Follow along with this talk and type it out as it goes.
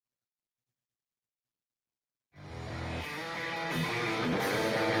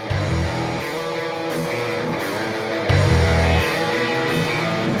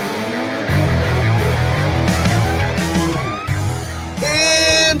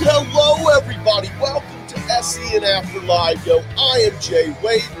everybody. Welcome to SEN Afterlife. Yo, I am Jay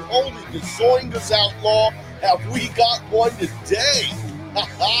Wade, and only the Zoingas Outlaw have we got one today.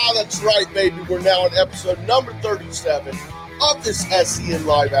 That's right, baby. We're now on episode number 37 of this SEN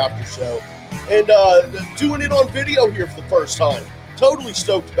Live After Show. And doing it on video here for the first time. Totally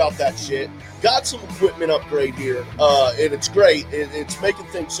stoked about that shit. Got some equipment upgrade here, and it's great. It's making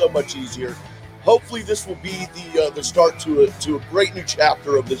things so much easier. Hopefully this will be the start to a great new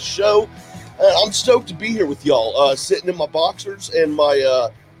chapter of this show. I'm stoked to be here with y'all, sitting in my boxers and my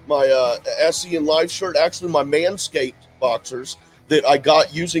SEN Live shirt, actually my Manscaped boxers that I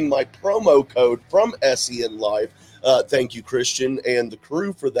got using my promo code from SEN Live. Thank you, Christian, and the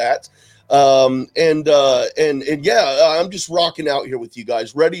crew for that. And yeah, I'm just rocking out here with you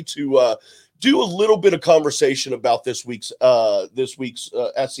guys, ready to do a little bit of conversation about this week's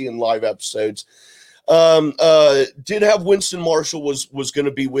SEN Live episodes. Did have Winston Marshall was going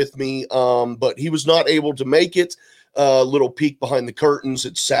to be with me, but he was not able to make it. Little peek behind the curtains.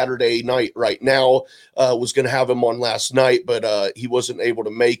 It's Saturday night right now. Was going to have him on last night, but he wasn't able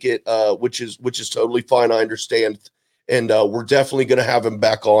to make it, which is totally fine. I understand. And we're definitely going to have him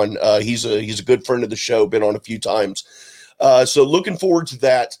back on. He's a good friend of the show, been on a few times. So looking forward to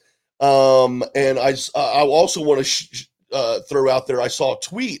that. And I also want to throw out there, I saw a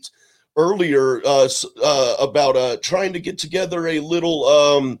tweet earlier about trying to get together a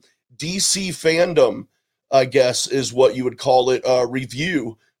little DC fandom, I guess is what you would call it,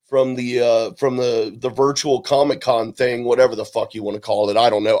 review from the virtual Comic-Con thing, whatever the fuck you want to call it. I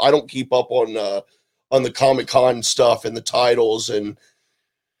don't know. I don't keep up on the Comic-Con stuff and the titles and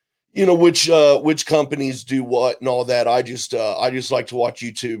which companies do what and all that. I just like to watch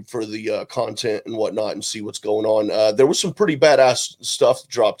YouTube for the content and whatnot and see what's going on. There was some pretty badass stuff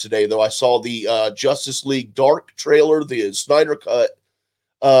dropped today, though. I saw the Justice League Dark trailer, the Snyder Cut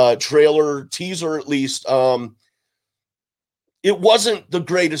trailer teaser, at least. It wasn't the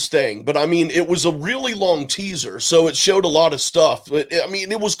greatest thing, but I mean, it was a really long teaser, so it showed a lot of stuff. But I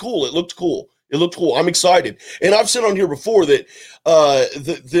mean, it was cool. It looked cool. I'm excited. And I've said on here before that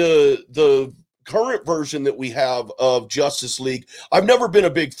the current version that we have of Justice League, I've never been a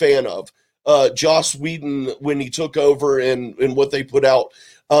big fan of. Joss Whedon, when he took over and what they put out.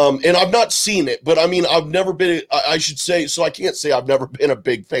 And I've not seen it, but I mean, I've never been, I should say, so I can't say I've never been a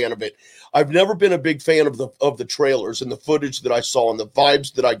big fan of it. I've never been a big fan of the trailers and the footage that I saw and the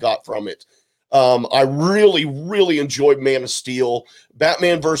vibes that I got from it. I really, really enjoyed Man of Steel.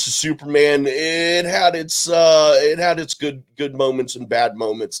 Batman versus Superman. It had its good moments and bad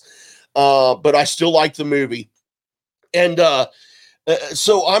moments, but I still like the movie. And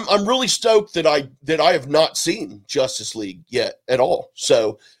so I'm really stoked that I have not seen Justice League yet at all.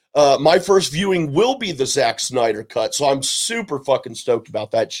 So my first viewing will be the Zack Snyder cut. So I'm super fucking stoked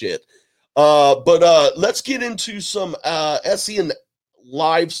about that shit. But let's get into some SEN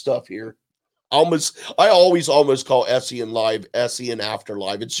Live stuff here. I always almost call SEN Live SEN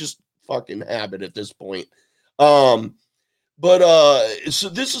Afterlife. It's just fucking habit at this point. So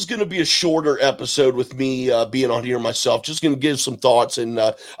this is going to be a shorter episode with me being on here myself. Just going to give some thoughts, and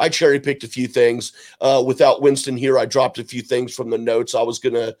I cherry picked a few things. Without Winston here, I dropped a few things from the notes. I was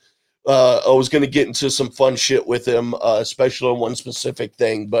gonna get into some fun shit with him, especially on one specific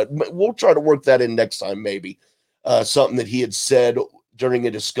thing. But we'll try to work that in next time, maybe. Something that he had said during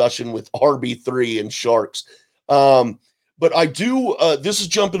a discussion with RB3 and Sharks. But I do, this is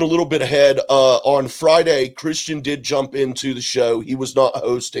jumping a little bit ahead. On Friday, Christian did jump into the show. He was not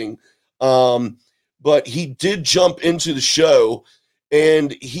hosting, but he did jump into the show,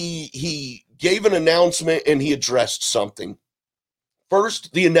 and he gave an announcement and he addressed something.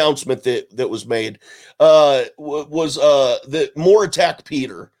 First, the announcement that was made was that More Attack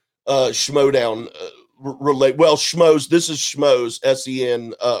Peter, Schmodown, Schmoes. This is Schmoes,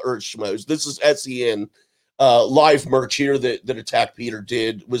 SEN, or Schmoes. This is SEN live merch here that Attack Peter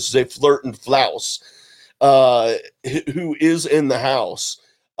did was Ze Flirt and Flaus, who is in the house.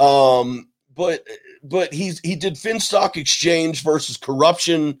 But he did Finstock Exchange versus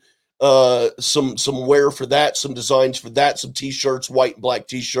Corruption. Some wear for that, some designs for that, some t-shirts, white and black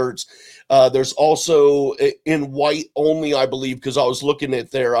t-shirts. There's also in white only, I believe, because I was looking at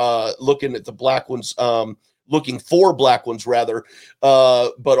the black ones, looking for black ones rather.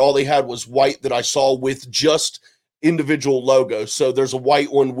 But all they had was white that I saw with just individual logos. So there's a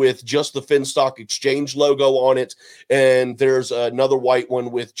white one with just the Finstock Exchange logo on it, and there's another white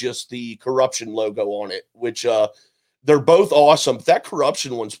one with just the Corruption logo on it, which they're both awesome. That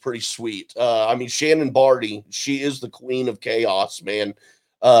Corruption one's pretty sweet. I mean, Shannon Barty, she is the queen of chaos, man.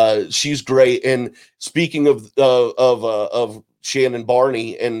 She's great. And speaking of Shannon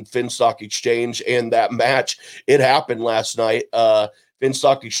Barney and Finstock Exchange and that match. It happened last night.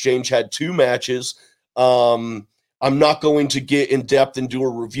 Finstock Exchange had 2 matches. I'm not going to get in depth and do a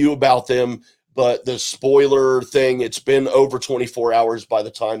review about them, but the spoiler thing, it's been over 24 hours by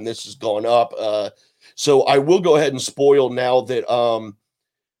the time this has gone up. So I will go ahead and spoil now that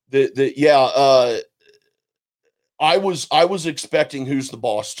I was expecting Who's the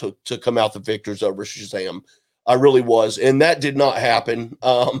Boss to come out the victors over Shazam. I really was, and that did not happen.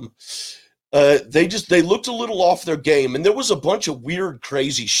 They looked a little off their game, and there was a bunch of weird,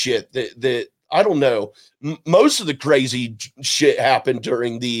 crazy shit that I don't know. Most of the crazy shit happened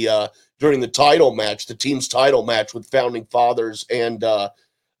during the title match, the team's title match with Founding Fathers and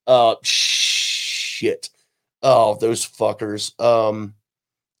shit. Oh, those fuckers.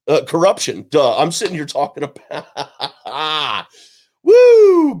 Corruption. Duh. I'm sitting here talking about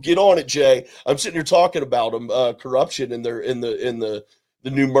woo, get on it, Jay. I'm sitting here talking about them, Corruption, and they're in the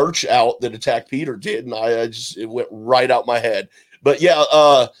new merch out that Attack Peter did, and it went right out my head. But yeah,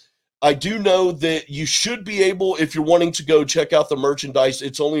 I do know that you should be able, if you're wanting to go check out the merchandise,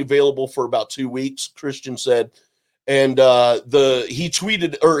 it's only available for about 2 weeks, Christian said. And he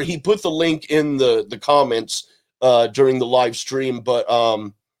tweeted, or he put the link in the comments during the live stream, but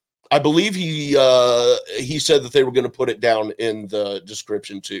I believe he said that they were going to put it down in the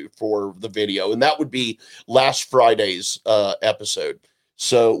description too for the video, and that would be last Friday's episode.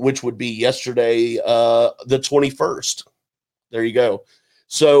 So, which would be yesterday, the 21st. There you go.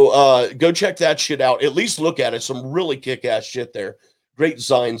 So, go check that shit out. At least look at it. Some really kick-ass shit there. Great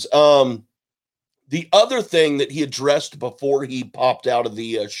designs. The other thing that he addressed before he popped out of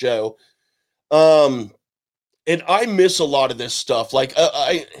the show, and I miss a lot of this stuff. Like,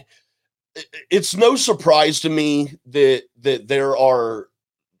 it's no surprise to me that there are,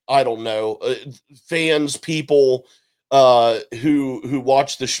 I don't know, fans, people who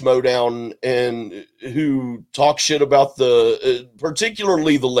watch the Schmodown and who talk shit about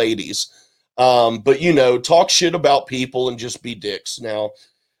particularly the ladies. But talk shit about people and just be dicks. Now,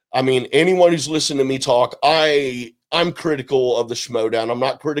 I mean, anyone who's listened to me talk, I'm critical of the Schmodown. I'm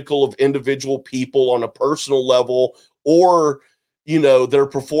not critical of individual people on a personal level or their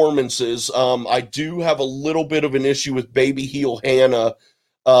performances. I do have a little bit of an issue with Baby Heel Hannah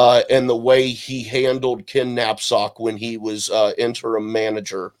and the way he handled Ken Knapsack when he was interim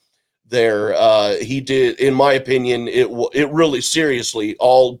manager there. He did, in my opinion, it really, seriously,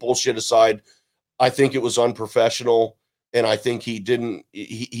 all bullshit aside, I think it was unprofessional, and I think he didn't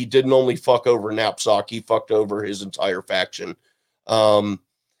only fuck over Knapsack, he fucked over his entire faction. But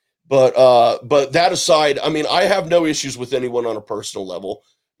that aside, I mean, I have no issues with anyone on a personal level,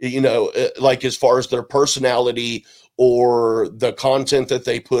 like as far as their personality or the content that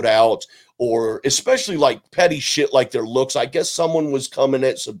they put out, or especially like petty shit like their looks. I guess someone was coming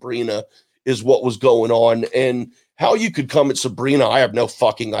at Sabrina is what was going on, and how you could come at Sabrina, I have no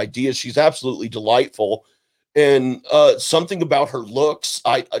fucking idea. She's absolutely delightful, and something about her looks,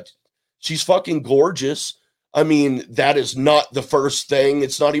 she's fucking gorgeous. I mean, that is not the first thing.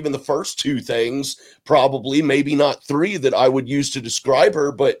 It's not even the first 2 things, probably, maybe not 3 that I would use to describe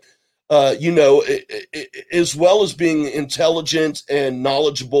her. But, as well as being intelligent and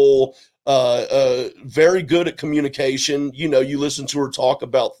knowledgeable, very good at communication. You listen to her talk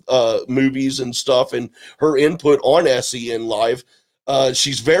about movies and stuff and her input on SEN Live.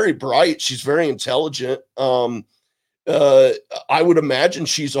 She's very bright. She's very intelligent. I would imagine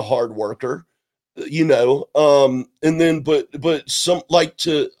she's a hard worker. And then but some I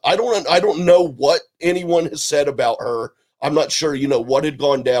don't know what anyone has said about her. I'm not sure what had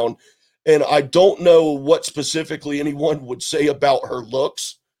gone down, and I don't know what specifically anyone would say about her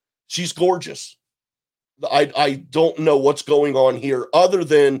looks. She's gorgeous. I don't know what's going on here other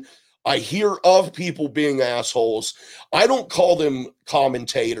than I hear of people being assholes. I don't call them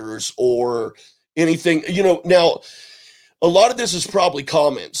commentators or anything. Now a lot of this is probably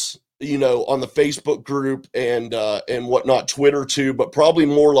comments on the Facebook group and whatnot, Twitter too, but probably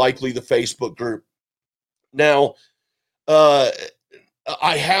more likely the Facebook group. Now, I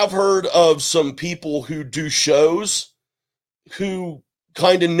have heard of some people who do shows who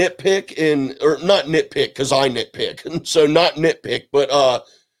kind of nitpick or not nitpick because I nitpick, so not nitpick, but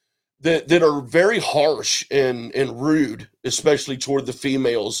that are very harsh and rude, especially toward the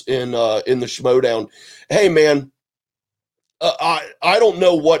females in the Schmodown. Hey, man. I don't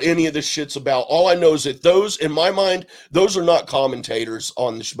know what any of this shit's about. All I know is that those, in my mind, those are not commentators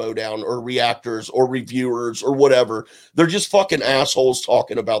on the Schmodown or reactors or reviewers or whatever. They're just fucking assholes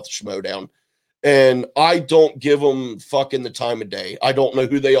talking about the Schmodown. And I don't give them fucking the time of day. I don't know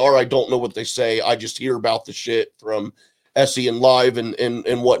who they are. I don't know what they say. I just hear about the shit from SEN Live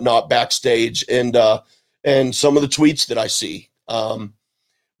and whatnot backstage, and some of the tweets that I see.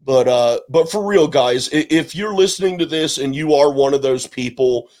 But for real, guys, if you're listening to this and you are one of those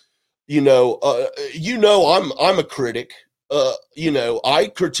people, I'm a critic.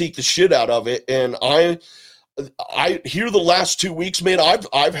 I critique the shit out of it, and I hear the last 2 weeks, man,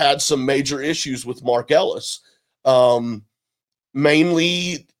 I've had some major issues with Mark Ellis.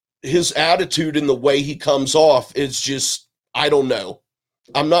 Mainly his attitude and the way he comes off is just, I don't know.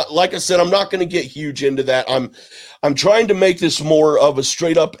 I'm not, like I said, I'm not going to get huge into that. I'm trying to make this more of a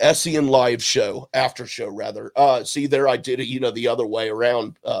straight up SEN Live show, after show rather. See there, I did it, the other way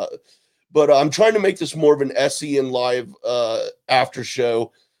around. But I'm trying to make this more of an SEN Live after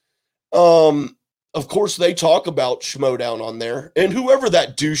show. Of course, they talk about Schmodown on there, and whoever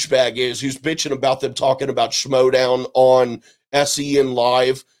that douchebag is who's bitching about them talking about Schmodown on SEN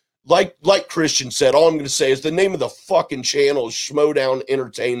Live, like Christian said, all I'm going to say is the name of the fucking channel is Schmodown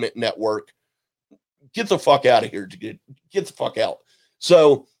Entertainment Network. Get the fuck out of here. Get the fuck out.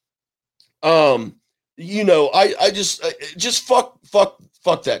 So, I just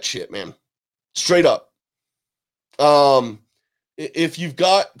fuck that shit, man. Straight up. If you've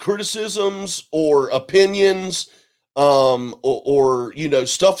got criticisms or opinions, or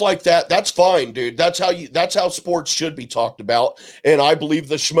stuff like that, that's fine, dude. That's how sports should be talked about, and I believe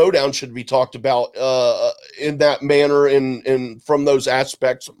the Schmodown should be talked about in that manner and from those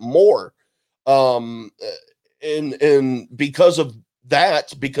aspects more. And because of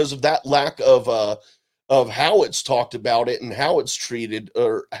that lack of how it's talked about it and how it's treated,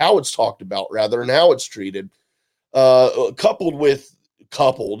 or how it's talked about rather, and how it's treated. Coupled,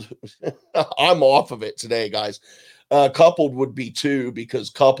 I'm off of it today, guys. Coupled would be two, because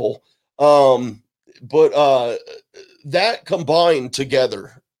couple. But that combined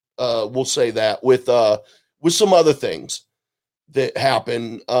together, we'll say that with some other things that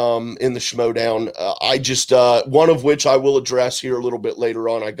happen in the Schmodown. I just one of which I will address here a little bit later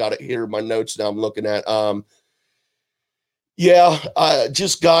on. I got it here in my notes now I'm looking at.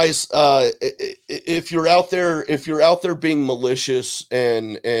 Just guys, if you're out there being malicious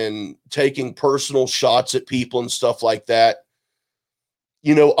and taking personal shots at people and stuff like that,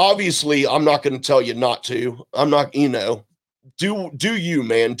 obviously I'm not going to tell you not to. I'm not, do you,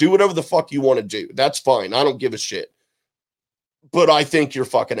 man, do whatever the fuck you want to do. That's fine. I don't give a shit. But I think you're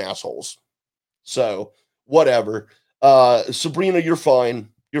fucking assholes. So whatever. Sabrina, you're fine.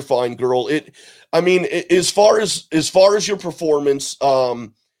 You're fine, girl. As far as your performance,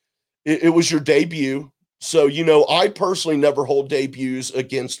 it was your debut. So, I personally never hold debuts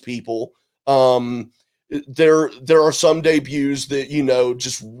against people. There are some debuts that,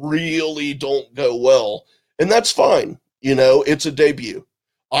 just really don't go well, and that's fine. It's a debut.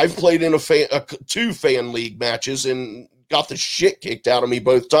 I've played in two fan league matches and got the shit kicked out of me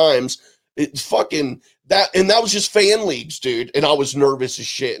both times. It's fucking that, and that was just fan leagues, dude. And I was nervous as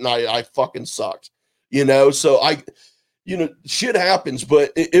shit, and I fucking sucked, So shit happens,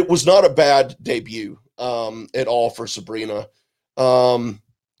 but it was not a bad debut at all for Sabrina.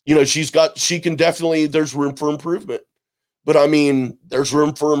 She can definitely, there's room for improvement, but there's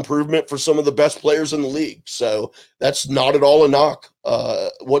room for improvement for some of the best players in the league. So that's not at all a knock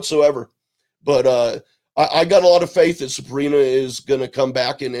whatsoever. But I got a lot of faith that Sabrina is going to come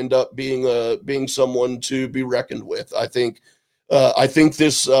back and end up being someone to be reckoned with. I think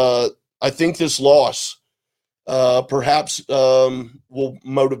this loss perhaps will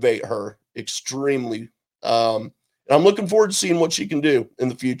motivate her extremely. And I'm looking forward to seeing what she can do in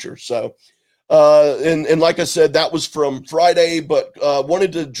the future. So, and like I said, that was from Friday, but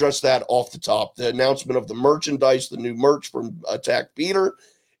wanted to address that off the top. The announcement of the merchandise, the new merch from Attack Peter,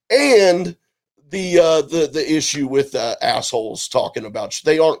 and the issue with assholes talking about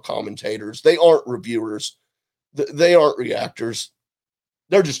they aren't commentators, they aren't reviewers, they aren't reactors,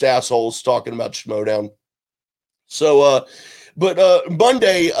 they're just assholes talking about Schmodown. So but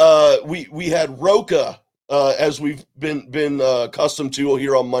Monday we had Roca, as we've been accustomed to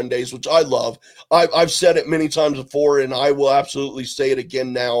here on Mondays, which I love. I've said it many times before, and I will absolutely say it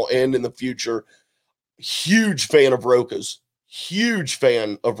again now and in the future. Huge fan of Roca's.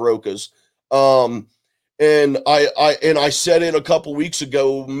 And I said it a couple weeks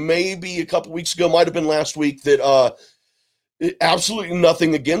ago, might have been last week, that absolutely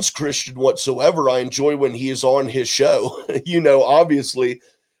nothing against Christian whatsoever. I enjoy when he is on his show, obviously,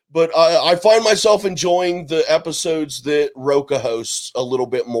 but I find myself enjoying the episodes that Roca hosts a little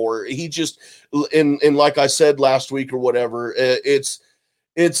bit more. He just, and like I said last week or whatever, it's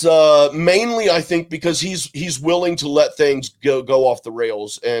It's mainly, I think, because he's willing to let things go off the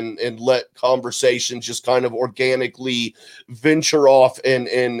rails and let conversations just kind of organically venture off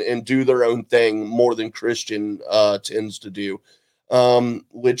and do their own thing more than Christian tends to do,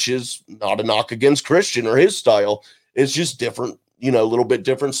 which is not a knock against Christian or his style. It's just different, a little bit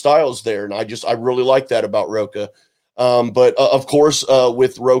different styles there, and I really like that about Roca. But of course,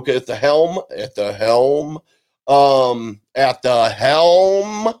 with Roca at the helm,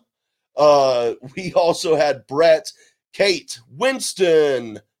 we also had Brett, Kate,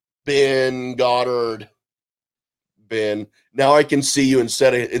 Winston, Ben Goddard. Ben, now I can see you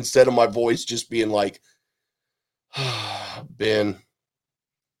instead of my voice just being like, Ben.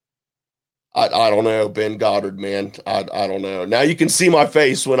 I don't know, Ben Goddard, man. I don't know. Now you can see my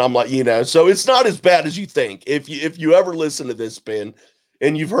face when I'm like, so it's not as bad as you think. If you ever listen to this, Ben,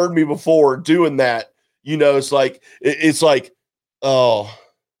 and you've heard me before doing that, it's like, oh,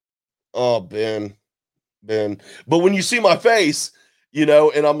 Ben. But when you see my face, and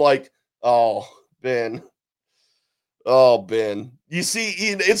I'm like, oh, Ben. Oh, Ben. You see,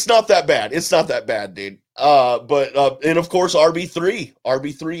 it's not that bad. It's not that bad, dude. And of course,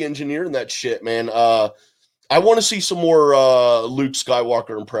 RB3 engineering that shit, man. I want to see some more Luke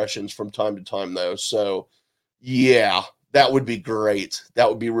Skywalker impressions from time to time, though. So, yeah, that would be great. That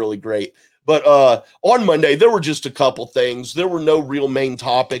would be really great. But on Monday, there were just a couple things. There were no real main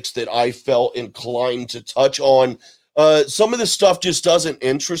topics that I felt inclined to touch on. Some of this stuff just doesn't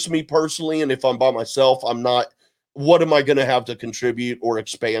interest me personally, and if I'm by myself, I'm not. What am I going to have to contribute or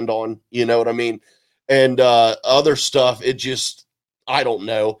expand on? You know what I mean? And other stuff, I don't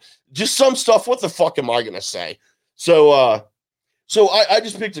know. Just some stuff, what the fuck am I going to say? So I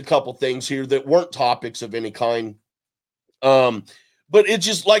just picked a couple things here that weren't topics of any kind. But it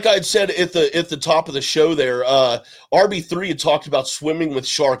just, like I had said at the top of the show there, RB3 had talked about swimming with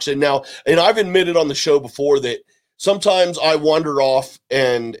sharks. And I've admitted on the show before that sometimes I wander off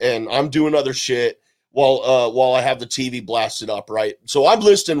and I'm doing other shit while I have the TV blasted up, right? So I'm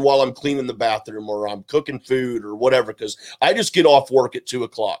listening while I'm cleaning the bathroom or I'm cooking food or whatever, because I just get off work at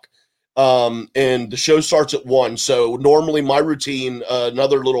 2:00. And the show starts at 1. So normally my routine,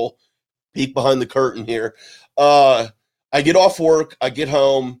 another little peek behind the curtain here, I get off work, I get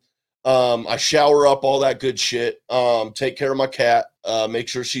home, I shower up, all that good shit, take care of my cat, make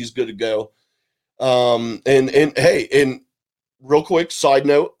sure she's good to go. And hey, and real quick side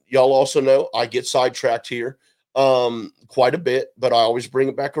note, y'all also know I get sidetracked here quite a bit, but I always bring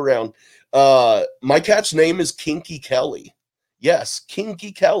it back around. My cat's name is Kinky Kelly. Yes,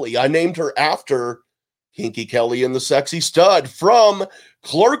 Kinky Kelly. I named her after Kinky Kelly and the Sexy Stud from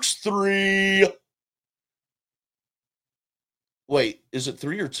Clerks 3. Wait, is it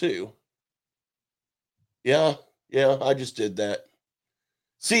 3 or 2? Yeah, I just did that.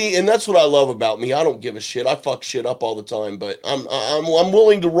 See, and that's what I love about me. I don't give a shit. I fuck shit up all the time, but I'm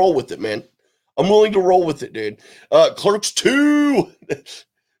willing to roll with it, man. I'm willing to roll with it, dude. Clerks 2.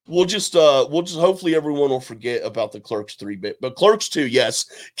 We'll just hopefully everyone will forget about the Clerks 3 bit. But Clerks 2, yes.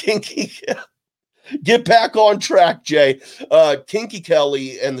 Kinky, get back on track, Jay. Kinky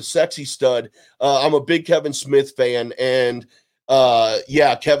Kelly and the Sexy Stud. I'm a big Kevin Smith fan, and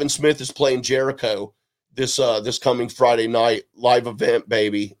yeah, Kevin Smith is playing Jericho this coming Friday night live event,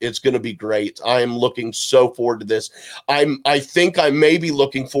 baby. It's going to be great. I am looking so forward to this. I think I may be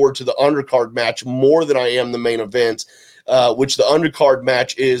looking forward to the undercard match more than I am the main event, which the undercard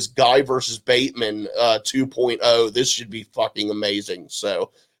match is Guy versus Bateman 2.0. This should be fucking amazing.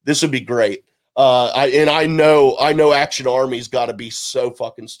 So this would be great. I know Action Army's got to be so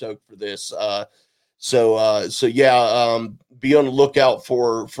fucking stoked for this. So yeah, be on the lookout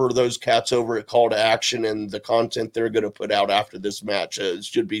for those cats over at Call to Action and the content they're going to put out after this match. It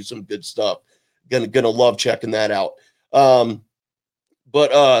should be some good stuff. Gonna love checking that out. But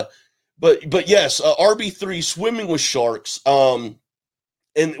yes, RB3 swimming with sharks. And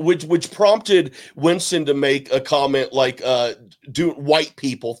which prompted Winston to make a comment like do white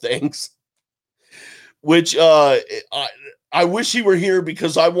people things, which I wish he were here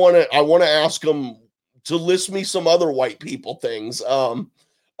because I want to ask him to list me some other white people things.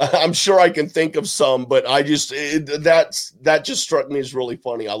 I'm sure I can think of some, but that just struck me as really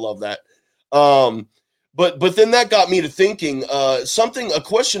funny. I love that. But then that got me to thinking a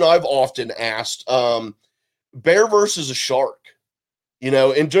question I've often asked, bear versus a shark,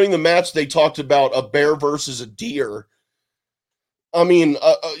 and during the match, they talked about a bear versus a deer. I mean,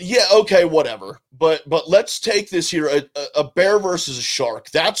 yeah, okay, whatever. But let's take this here, a bear versus a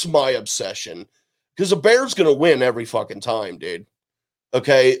shark. That's my obsession. Because a bear's going to win every fucking time, dude.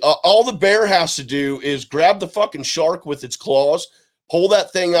 Okay? All the bear has to do is grab the fucking shark with its claws, pull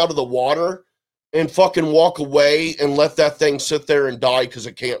that thing out of the water and fucking walk away and let that thing sit there and die because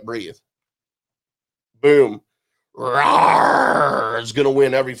it can't breathe. Boom. Rawr, it's going to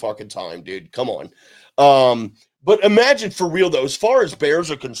win every fucking time, dude. Come on. But imagine for real, though, as far as bears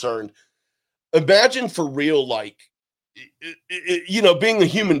are concerned, imagine for real, like, being a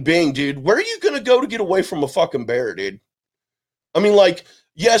human being, dude, where are you going to go to get away from a fucking bear, dude? I mean, like,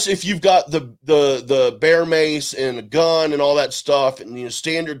 yes, if you've got the bear mace and a gun and all that stuff, and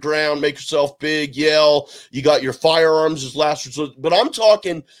stand your ground, make yourself big, yell, you got your firearms as last resort. But I'm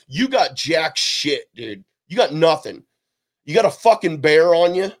talking, you got jack shit, dude. You got nothing. You got a fucking bear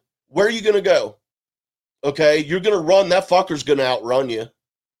on you. Where are you gonna go? Okay, you're gonna run. That fucker's gonna outrun you.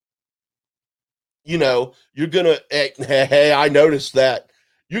 You're gonna. Hey, I noticed that.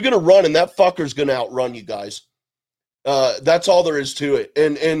 You're gonna run, and that fucker's gonna outrun you guys. That's all there is to it.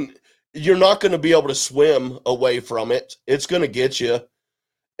 And you're not going to be able to swim away from it. It's going to get you.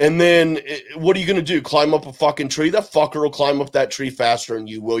 And then what are you going to do? Climb up a fucking tree? That fucker will climb up that tree faster than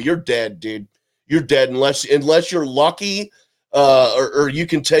you will. You're dead, dude. You're dead unless you're lucky, or you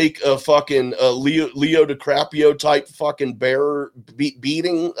can take a fucking Leo DiCaprio type fucking bear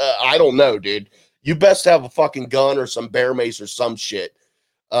beating. I don't know, dude. You best have a fucking gun or some bear mace or some shit.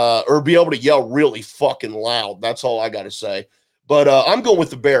 Or be able to yell really fucking loud. That's all I got to say. But I'm going with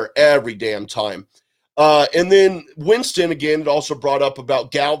the bear every damn time. And then Winston, again, it also brought up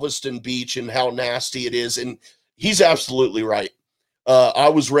about Galveston Beach and how nasty it is. And he's absolutely right. I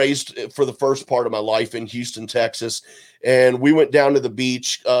was raised for the first part of my life in Houston, Texas. And we went down to the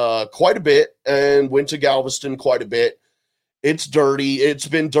beach quite a bit and went to Galveston quite a bit. It's dirty. It's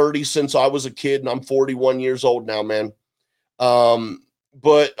been dirty since I was a kid, and I'm 41 years old now, man.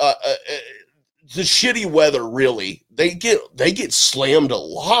 But the shitty weather, really, they get slammed a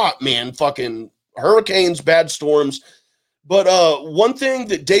lot, man. Fucking hurricanes, bad storms. But one thing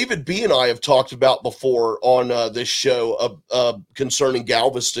that David B and I have talked about before on this show concerning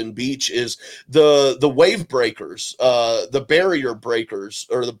Galveston Beach is the wave breakers, the barrier breakers,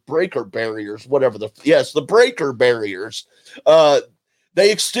 or the breaker barriers, whatever the breaker barriers.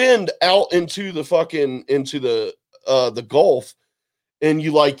 They extend out into the Gulf. And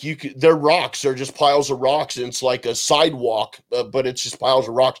they're rocks. They're just piles of rocks. And it's like a sidewalk, but it's just piles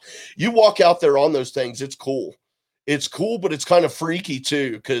of rocks. You walk out there on those things. It's cool. It's cool, but it's kind of freaky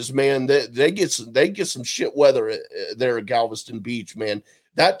too. Cause man, they get some shit weather there at Galveston Beach, man.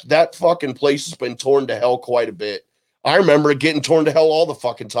 That fucking place has been torn to hell quite a bit. I remember it getting torn to hell all the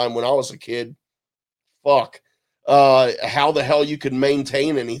fucking time when I was a kid. Fuck. How the hell you could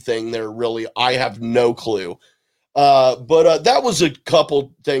maintain anything there, really, I have no clue. But that was a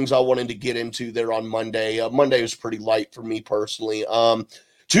couple things I wanted to get into there on Monday. Monday was pretty light for me personally.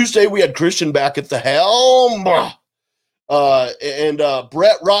 Tuesday we had Christian back at the helm, and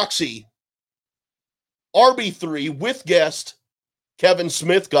Brett Roxy, RB3 with guest Kevin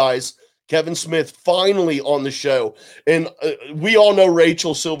Smith, guys. Kevin Smith finally on the show, and we all know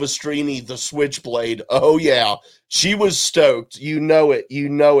Rachel Silvestrini, the Switchblade. Oh yeah, she was stoked. You know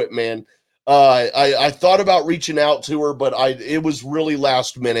it, man. I thought about reaching out to her, but it was really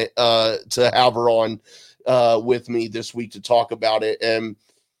last minute to have her on with me this week to talk about it. And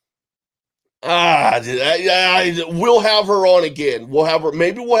we'll have her on again.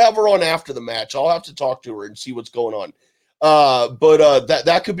 Maybe we'll have her on after the match. I'll have to talk to her and see what's going on. But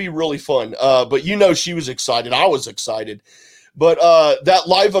that could be really fun. But she was excited. I was excited. But that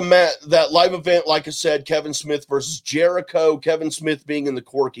live event, like I said, Kevin Smith versus Jericho. Kevin Smith being in the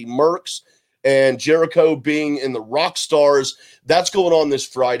Quirky Mercs and Jericho being in the Rock Stars. That's going on this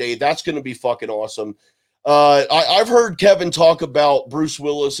Friday. That's going to be fucking awesome. I've heard Kevin talk about Bruce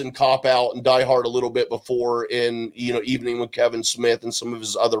Willis and Cop Out and Die Hard a little bit before in Evening with Kevin Smith and some of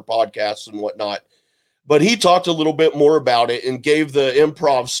his other podcasts and whatnot. But he talked a little bit more about it and gave the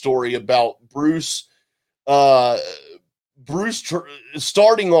improv story about Bruce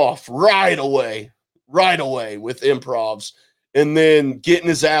starting off right away with improvs and then getting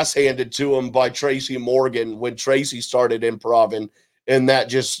his ass handed to him by Tracy Morgan when Tracy started improving. And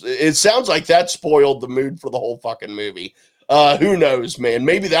it sounds like that spoiled the mood for the whole fucking movie. Who knows, man?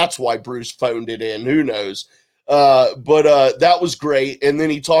 Maybe that's why Bruce phoned it in. Who knows? But that was great. And then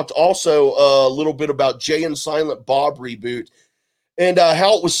he talked also a little bit about Jay and Silent Bob reboot and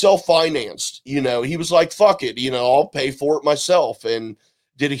how it was self-financed. He was like, fuck it, I'll pay for it myself, and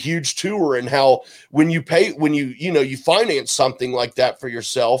did a huge tour. And how when you finance something like that for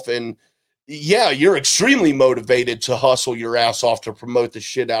yourself, and yeah, you're extremely motivated to hustle your ass off to promote the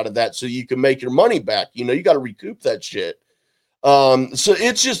shit out of that so you can make your money back. You got to recoup that shit. So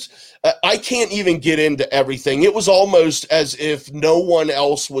it's just, I can't even get into everything. It was almost as if no one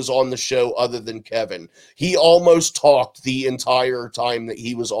else was on the show other than Kevin. He almost talked the entire time that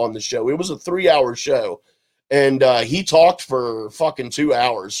he was on the show. It was a 3-hour show, and he talked for fucking 2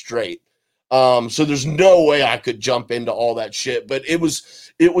 hours straight. So there's no way I could jump into all that shit, but it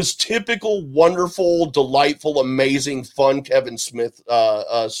was typical, wonderful, delightful, amazing, fun Kevin Smith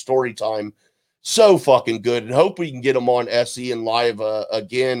story time. So fucking good, and hope we can get him on SE and live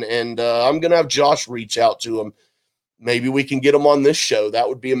again. And I'm gonna have Josh reach out to him. Maybe we can get him on this show. That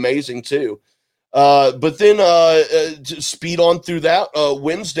would be amazing too. But then to speed on through that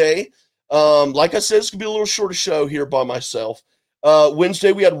Wednesday. Like I said, it's gonna be a little shorter show here by myself.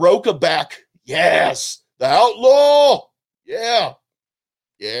 Wednesday we had Rocha back. Yes, the Outlaw. Yeah,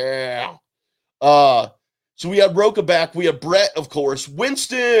 yeah. So we had Rocha back. We had Brett, of course.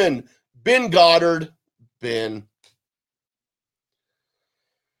 Winston, Ben Goddard, Ben.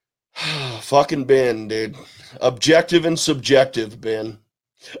 Fucking Ben, dude. Objective and subjective, Ben.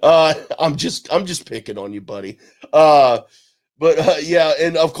 I'm just picking on you, buddy. But yeah,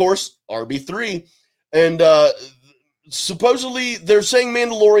 and of course RB3, and supposedly they're saying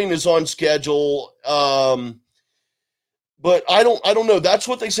Mandalorian is on schedule. But I don't know. That's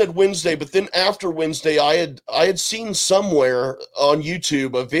what they said Wednesday. But then after Wednesday, I had seen somewhere on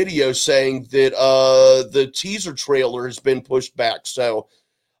YouTube a video saying that the teaser trailer has been pushed back. So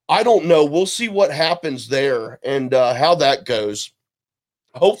I don't know. We'll see what happens there and how that goes.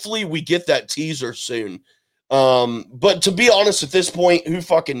 Hopefully we get that teaser soon. But to be honest, at this point, who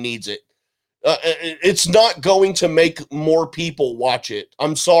fucking needs it? It's not going to make more people watch it.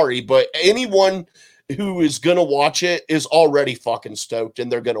 I'm sorry, but anyone who is gonna watch it is already fucking stoked, and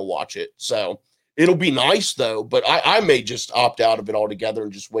they're gonna watch it. So it'll be nice though. But I may just opt out of it altogether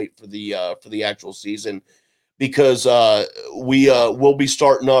and just wait for the actual season, because we'll be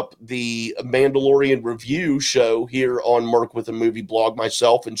starting up the Mandalorian review show here on Merc with a Movie Blog.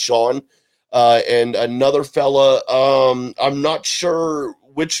 Myself and Sean and another fella. I'm not sure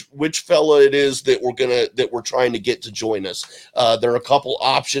which fella it is that we're trying to get to join us. There are a couple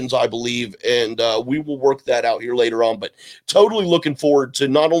options, I believe, and we will work that out here later on. But totally looking forward to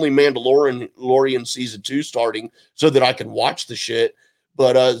not only Mandalorian season 2 starting, so that I can watch the shit,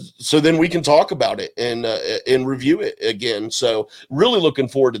 but so then we can talk about it and review it again. So really looking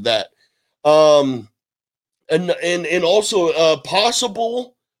forward to that. And also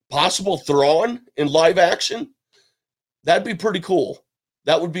possible Thrawn in live action. That'd be pretty cool.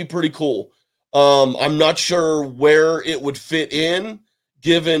 That would be pretty cool. I'm not sure where it would fit in,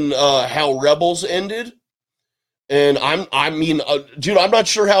 given how Rebels ended. And dude, I'm not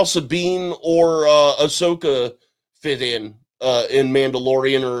sure how Sabine or Ahsoka fit in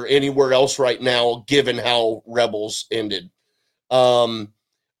Mandalorian or anywhere else right now, given how Rebels ended. And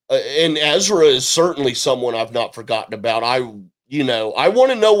Ezra is certainly someone I've not forgotten about. I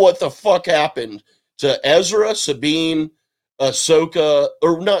want to know what the fuck happened to Ezra, Sabine, Ahsoka,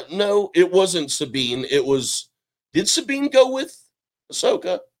 or not? No, it wasn't Sabine. It was. Did Sabine go with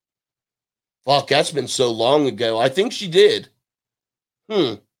Ahsoka? Fuck, that's been so long ago. I think she did.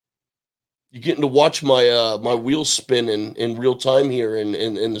 You're getting to watch my my wheels spin in real time here, and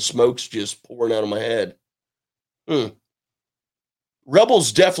the smoke's just pouring out of my head.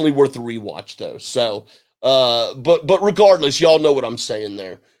 Rebels definitely worth a rewatch though. So, but regardless, y'all know what I'm saying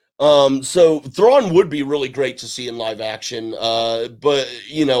there. So Thrawn would be really great to see in live action. But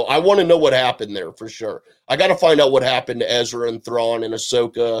I want to know what happened there for sure. I got to find out what happened to Ezra and Thrawn and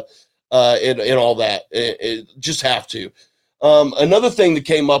Ahsoka, and all that. Just have to. Another thing that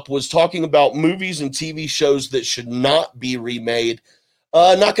came up was talking about movies and TV shows that should not be remade.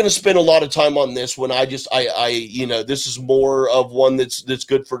 Not going to spend a lot of time on this one. This is more of one that's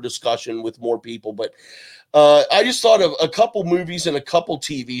good for discussion with more people. But I just thought of a couple movies and a couple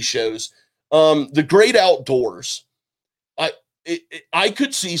TV shows. The Great Outdoors. I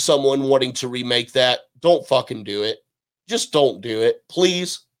could see someone wanting to remake that. Don't fucking do it. Just don't do it,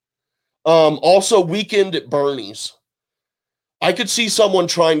 please. Also, Weekend at Bernie's. I could see someone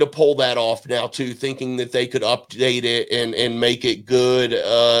trying to pull that off now too, thinking that they could update it and make it good.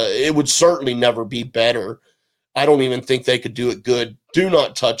 It would certainly never be better. I don't even think they could do it good. Do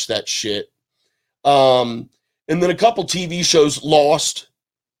not touch that shit. And then a couple TV shows. Lost.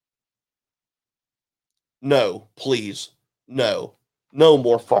 No, please. No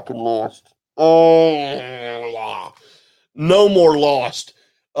more fucking Lost. Oh, no more Lost.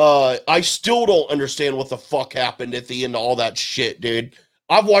 I still don't understand what the fuck happened at the end of all that shit, dude.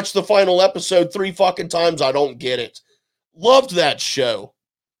 I've watched the final episode 3 fucking times. I don't get it. Loved that show.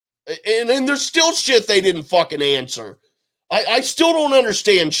 And there's still shit they didn't fucking answer. I still don't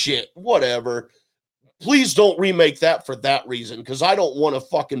understand shit. Whatever. Please don't remake that for that reason, because I don't want to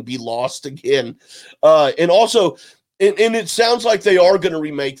fucking be lost again. And also, and it sounds like they are going to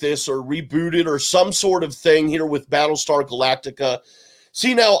remake this or reboot it or some sort of thing here with Battlestar Galactica.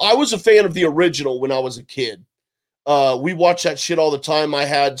 See, now, I was a fan of the original when I was a kid. We watched that shit all the time. I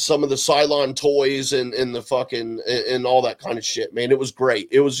had some of the Cylon toys and the fucking and all that kind of shit, man. It was great.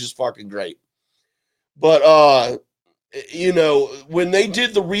 It was just fucking great. But you know, when they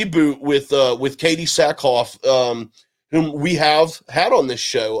did the reboot with Katie Sackhoff, whom we have had on this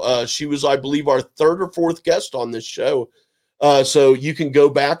show, she was, I believe, our third or fourth guest on this show. So you can go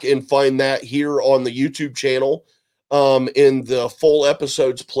back and find that here on the YouTube channel, in the full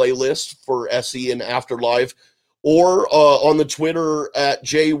episodes playlist for SE and Afterlife, or on the Twitter at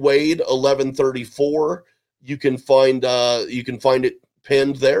jwade1134. You can find it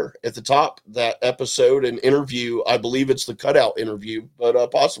pinned there at the top, that episode and interview. I believe it's the cutout interview,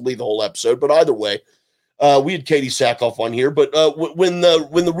 but possibly the whole episode. But either way, we had Katie Sackhoff on here. But when the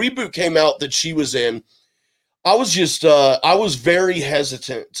reboot came out that she was in, I was just I was very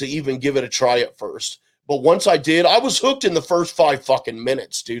hesitant to even give it a try at first. But once I did, I was hooked in the first 5 fucking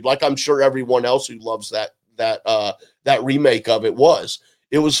minutes, dude. Like I'm sure everyone else who loves that remake of it was.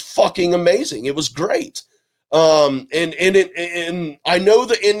 It was fucking amazing. It was great. And I know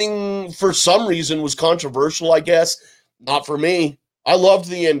the ending for some reason was controversial, I guess. Not for me. I loved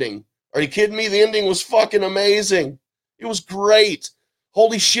the ending. Are you kidding me? The ending was fucking amazing. It was great.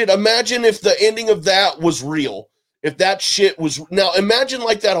 Holy shit. Imagine if the ending of that was real. If that shit was... Now, imagine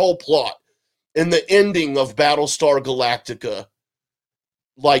like that whole plot and the ending of Battlestar Galactica.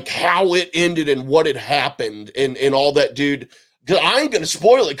 Like how it ended and what had happened and all that, dude. I ain't going to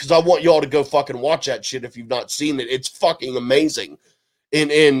spoil it because I want y'all to go fucking watch that shit if you've not seen it. It's fucking amazing.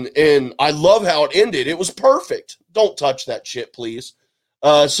 And I love how it ended. It was perfect. Don't touch that shit, please.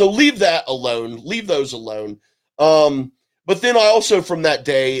 So leave that alone. Leave those alone. But then I also, from that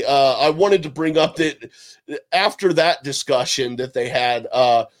day, I wanted to bring up that after that discussion that they had,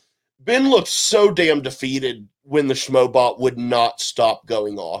 Ben looked so damn defeated when the Schmobot would not stop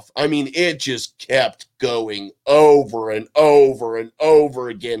going off. I mean, it just kept going over and over and over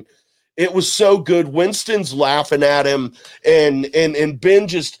again. It was so good. Winston's laughing at him, and Ben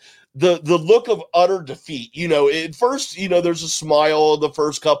just the look of utter defeat. You know, at first, you know, there's a smile the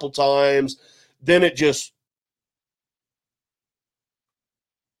first couple times, then it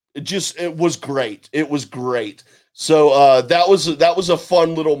was great. It was great. So that was a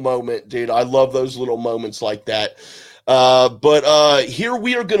fun little moment, dude. I love those little moments like that. But here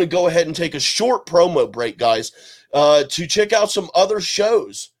we are going to go ahead and take a short promo break, guys, to check out some other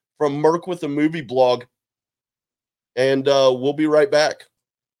shows from Merc with the Movie Blog, and we'll be right back.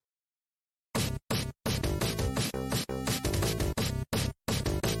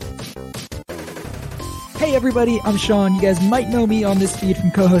 Hey everybody, I'm Sean. You guys might know me on this feed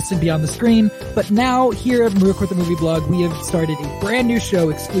from co-hosting Beyond the Screen, but now here at Merc with the Movie Blog, we have started a brand new show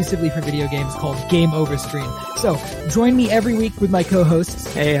exclusively for video games called Game Over Screen. So join me every week with my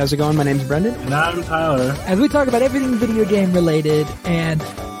co-hosts. Hey, how's it going? My name's Brendan. And I'm Tyler. As we talk about everything video game related, and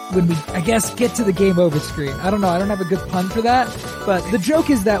when we, I guess, get to the Game Over Screen. I don't know, I don't have a good pun for that, but the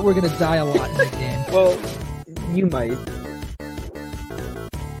joke is that we're going to die a lot in the game. Well, you might.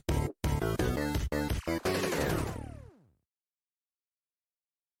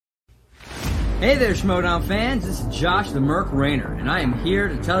 Hey there, Schmodown fans. This is Josh the Merc Rainer, and I am here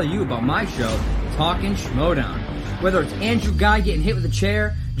to tell you about my show, Talkin' Schmodown. Whether it's Andrew Guy getting hit with a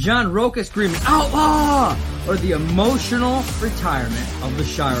chair, John Roca screaming, "Outlaw!" or the emotional retirement of the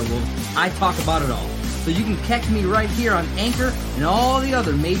Shire Wolf, I talk about it all. So you can catch me right here on Anchor and all the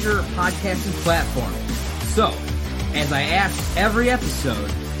other major podcasting platforms. So, as I ask every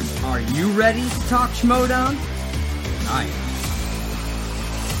episode, are you ready to talk Schmodown? I am.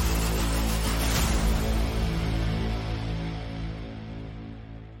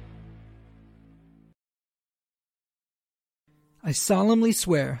 I solemnly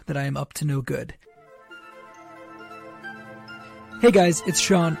swear that I am up to no good. Hey guys, it's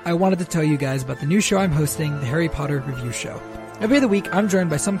Sean. I wanted to tell you guys about the new show I'm hosting, the Harry Potter Review Show. Every other week, I'm joined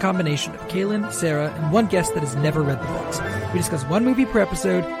by some combination of Kaylin, Sarah, and one guest that has never read the books. We discuss one movie per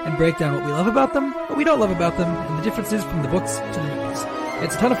episode and break down what we love about them, what we don't love about them, and the differences from the books to the movies.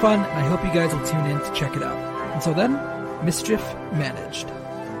 It's a ton of fun, and I hope you guys will tune in to check it out. Until then, mischief managed.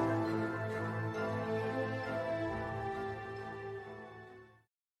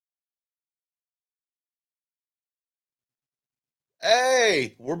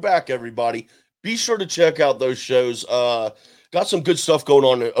 Hey, we're back, everybody. Be sure to check out those shows. got some good stuff going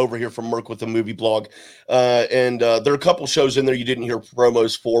on over here from Merc with the movie blog. And there are a couple shows in there you didn't hear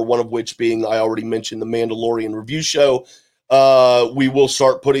promos for, one of which being, I already mentioned, the Mandalorian review show. We will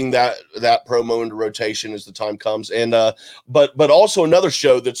start putting that promo into rotation as the time comes. And but also another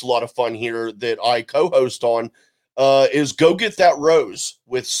show that's a lot of fun here that I co-host on is Go Get That Rose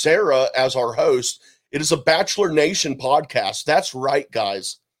with Sarah as our host. It is a Bachelor Nation podcast. That's right,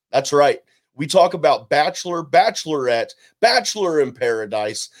 guys. That's right. We talk about Bachelor, Bachelorette, Bachelor in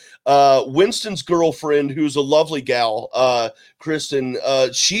Paradise. Winston's girlfriend, who's a lovely gal, Kristen,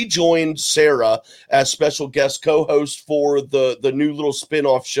 she joined Sarah as special guest co-host for the new little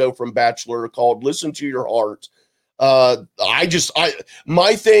spin-off show from Bachelor called Listen to Your Heart.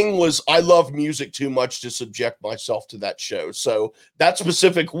 My thing was I love music too much to subject myself to that show. So that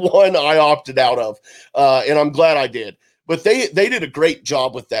specific one I opted out of, and I'm glad I did. But they did a great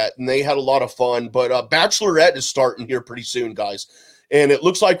job with that, and they had a lot of fun. But Bachelorette is starting here pretty soon, guys. And it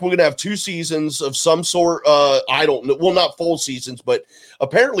looks like we're going to have 2 seasons of some sort. I don't know. Well, not full seasons, but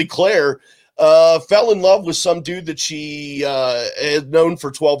apparently Claire fell in love with some dude that she had known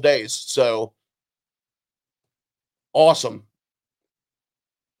for 12 days. So awesome.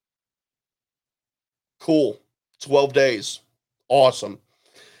 Cool. 12 days. Awesome.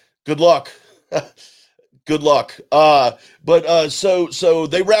 Good luck. Good luck. So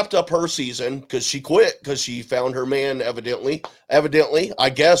they wrapped up her season because she quit because she found her man evidently, I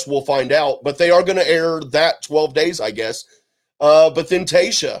guess we'll find out, but they are going to air that 12 days, I guess. But then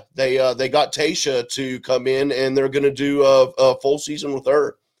Tayshia, they got Tayshia to come in and they're going to do a full season with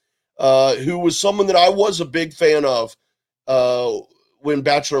her, who was someone that I was a big fan of, when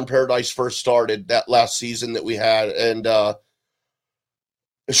Bachelor in Paradise first started that last season that we had. And,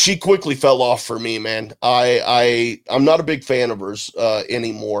 she quickly fell off for me, man. I'm not a big fan of hers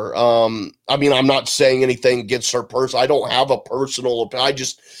anymore. I mean, I'm not saying anything against her person. I don't have a personal opinion. I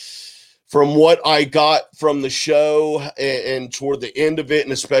just, from what I got from the show and toward the end of it,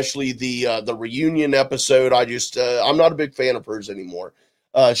 and especially the reunion episode, I'm not a big fan of hers anymore.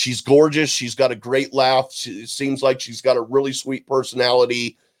 She's gorgeous. She's got a great laugh. It seems like she's got a really sweet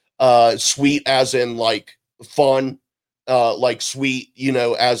personality. Sweet as in like fun. Like sweet,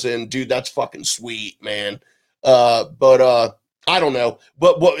 as in, dude, that's fucking sweet, man. But I don't know,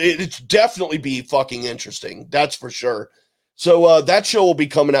 but it's definitely be fucking interesting. That's for sure. So that show will be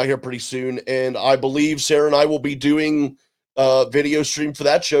coming out here pretty soon. And I believe Sarah and I will be doing video stream for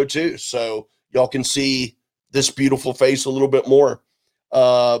that show too. So y'all can see this beautiful face a little bit more.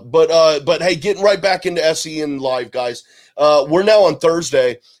 But hey, getting right back into SEN Live, guys. We're now on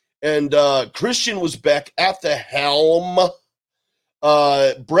Thursday. And Christian was back at the helm.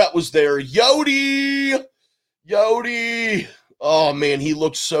 Brett was there. Yodi. Oh man, he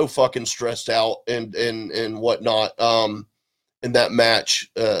looked so fucking stressed out and whatnot. In that match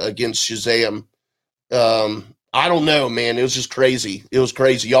against Shazam. I don't know, man. It was just crazy. It was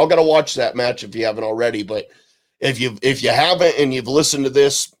crazy. Y'all got to watch that match if you haven't already. But if you haven't and you've listened to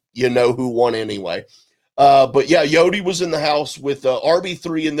this, you know who won anyway. But yeah, Yodi was in the house with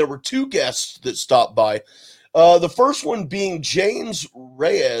RB3, and there were 2 guests that stopped by. The first one being James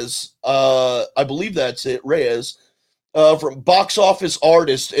Reyes, I believe that's it, Reyes, from Box Office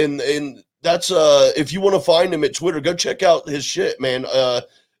Artist, and that's if you want to find him at Twitter, go check out his shit, man.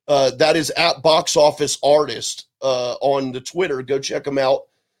 That is at Box Office Artist on the Twitter. Go check him out.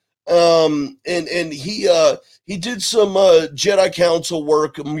 And he did some Jedi Council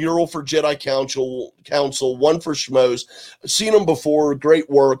work, a mural for Jedi Council, one for Schmoes. I've seen him before, great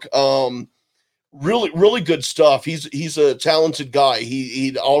work. Really good stuff. He's a talented guy.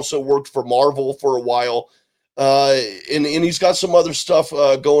 He also worked for Marvel for a while, and he's got some other stuff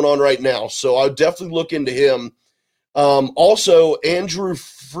going on right now. So I'll definitely look into him. Also, Andrew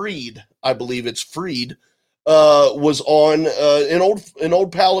Freed, I believe it's Freed, was on an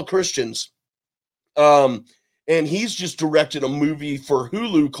old pal of Christian's. And he's just directed a movie for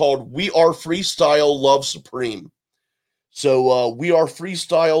Hulu called We Are Freestyle Love Supreme. So We Are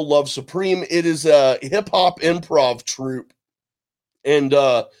Freestyle Love Supreme. It is a hip-hop improv troupe. And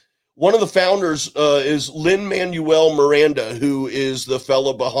one of the founders is Lin-Manuel Miranda, who is the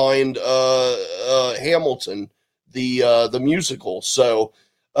fella behind Hamilton, the musical. So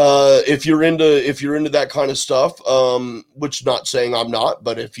if you're into that kind of stuff, which not saying I'm not,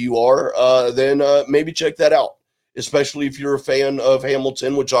 but if you are, then maybe check that out, especially if you're a fan of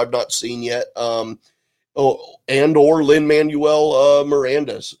Hamilton, which I've not seen yet, and or Lin-Manuel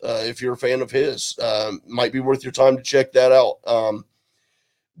Miranda's, if you're a fan of his, might be worth your time to check that out.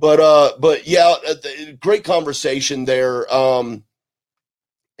 But yeah, great conversation there.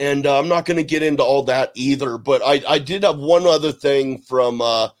 And I'm not going to get into all that either, but I did have one other thing from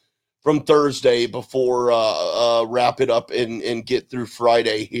Thursday before wrap it up and get through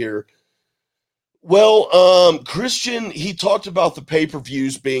Friday here. Well, Christian, he talked about the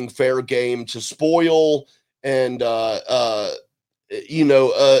pay-per-views being fair game to spoil and, as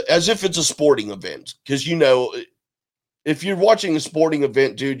if it's a sporting event. Because, if you're watching a sporting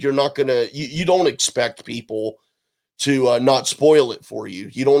event, dude, you're not going to, you don't expect people to not spoil it for you.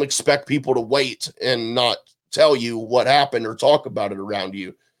 You don't expect people to wait and not tell you what happened or talk about it around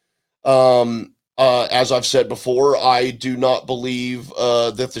you. As I've said before, I do not believe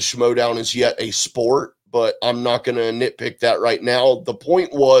that the Schmodown is yet a sport, but I'm not going to nitpick that right now. The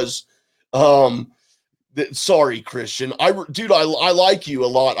point was, sorry, Christian. I like you a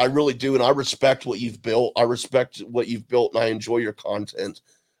lot. I really do, and I respect what you've built. And I enjoy your content.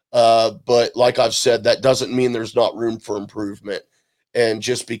 But like I've said, that doesn't mean there's not room for improvement. And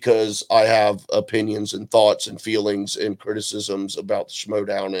just because I have opinions and thoughts and feelings and criticisms about the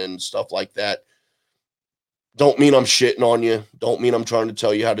Schmodown and stuff like that, don't mean I'm shitting on you. Don't mean I'm trying to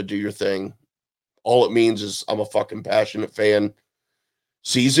tell you how to do your thing. All it means is I'm a fucking passionate fan,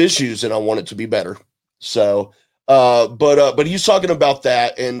 sees issues, and I want it to be better. So, but he's talking about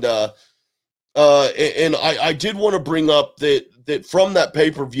that, and I did want to bring up that from that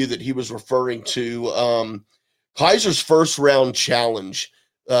pay-per-view that he was referring to, Kaiser's first round challenge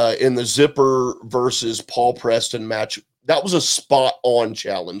in the Zipper versus Paul Preston match, that was a spot on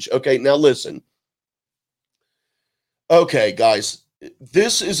challenge. Okay, now listen. Okay, guys,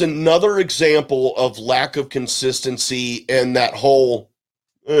 this is another example of lack of consistency and that whole,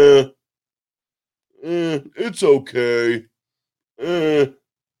 it's okay.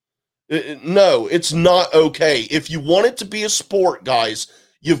 No, it's not okay. If you want it to be a sport, guys,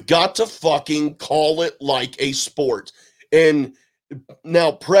 you've got to fucking call it like a sport. And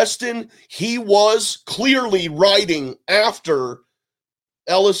now Preston, he was clearly riding after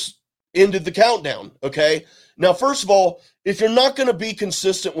Ellis ended the countdown, okay? Now, first of all, if you're not going to be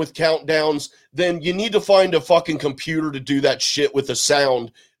consistent with countdowns, then you need to find a fucking computer to do that shit with a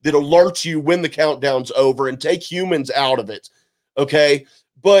sound that alerts you when the countdown's over and take humans out of it, okay?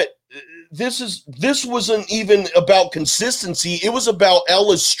 But this wasn't even about consistency. It was about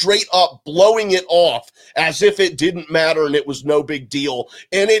Ellis straight up blowing it off as if it didn't matter and it was no big deal.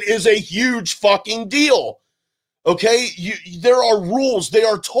 And it is a huge fucking deal. Okay, there are rules. They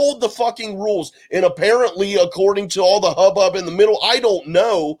are told the fucking rules. And apparently, according to all the hubbub in the middle, I don't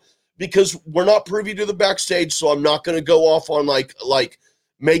know, because we're not privy to the backstage, so I'm not going to go off on like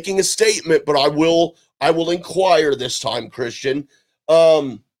making a statement, but I will inquire this time, Christian.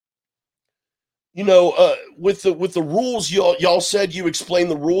 With the rules, y'all said you explained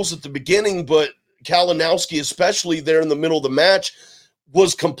the rules at the beginning, but Kalinowski, especially there in the middle of the match,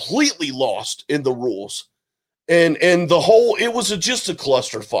 was completely lost in the rules. And the whole, it was just a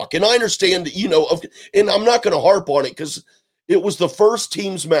clusterfuck. And I understand, and I'm not going to harp on it because it was the first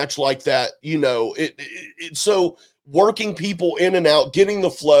teams match like that, so working people in and out, getting the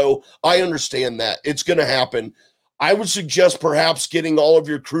flow, I understand that. It's going to happen. I would suggest perhaps getting all of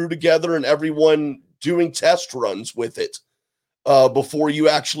your crew together and everyone doing test runs with it before you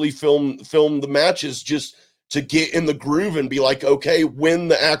actually film the matches, just to get in the groove and be like, okay, when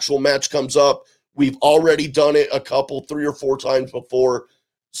the actual match comes up, we've already done it 3 or 4 times before,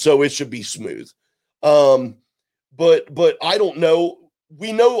 so it should be smooth. But I don't know.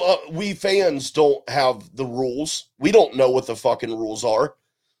 We know we fans don't have the rules. We don't know what the fucking rules are.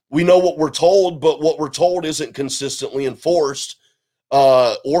 We know what we're told, but what we're told isn't consistently enforced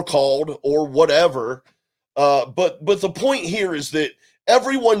or called or whatever. But the point here is that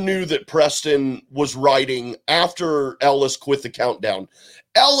everyone knew that Preston was riding after Ellis quit the countdown.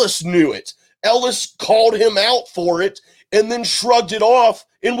 Ellis knew it. Ellis called him out for it and then shrugged it off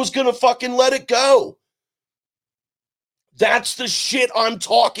and was going to fucking let it go. That's the shit I'm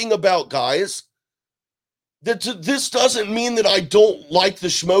talking about, guys. This doesn't mean that I don't like the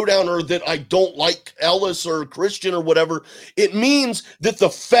Schmodown or that I don't like Ellis or Christian or whatever. It means that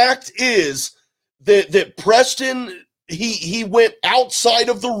the fact is that Preston, he went outside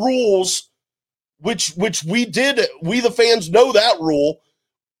of the rules, which we did. We, the fans, know that rule,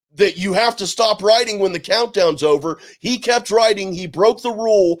 that you have to stop riding when the countdown's over. He kept riding. He broke the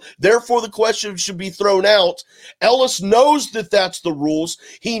rule. Therefore, the question should be thrown out. Ellis knows that that's the rules.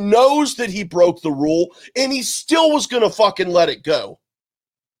 He knows that he broke the rule, and he still was going to fucking let it go.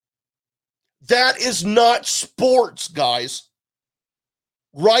 That is not sports, guys.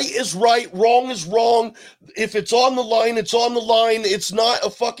 Right is right. Wrong is wrong. If it's on the line, it's on the line. It's not a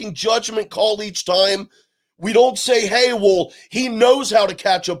fucking judgment call each time. We don't say, hey, well, he knows how to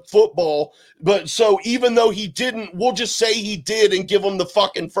catch a football, but so even though he didn't, we'll just say he did and give him the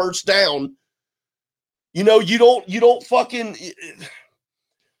fucking first down. You know, you don't fucking,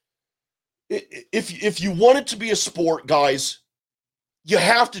 if you want it to be a sport, guys, you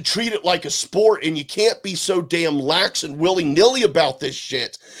have to treat it like a sport, and you can't be so damn lax and willy-nilly about this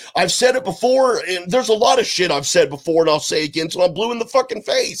shit. I've said it before, and there's a lot of shit I've said before, and I'll say again until I'm blue in the fucking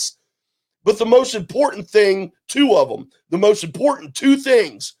face. But the most important thing, two of them, the most important two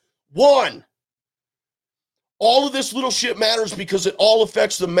things. One, all of this little shit matters because it all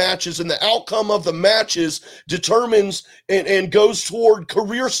affects the matches, and the outcome of the matches determines and goes toward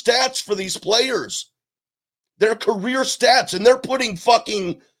career stats for these players. Their career stats, and they're putting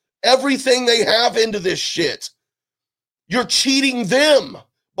fucking everything they have into this shit. You're cheating them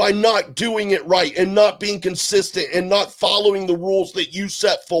by not doing it right and not being consistent and not following the rules that you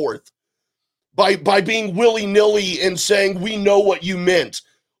set forth. By being willy-nilly and saying, we know what you meant,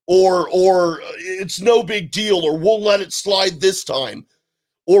 or it's no big deal, or we'll let it slide this time,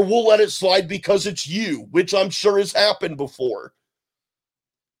 or we'll let it slide because it's you, which I'm sure has happened before.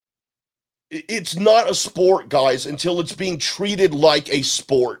 It's not a sport, guys, until it's being treated like a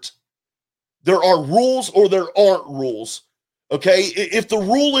sport. There are rules or there aren't rules, okay? If the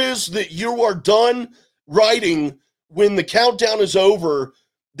rule is that you are done writing when the countdown is over,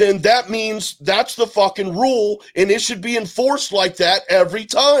 then that means that's the fucking rule, and it should be enforced like that every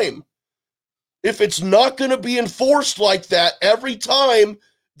time. If it's not going to be enforced like that every time,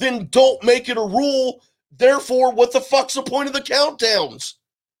 then don't make it a rule. Therefore, what the fuck's the point of the countdowns?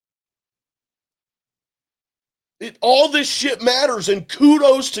 All this shit matters, and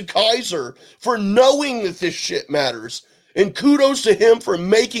kudos to Kaiser for knowing that this shit matters, and kudos to him for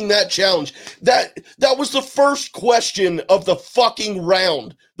making that challenge. That was the first question of the fucking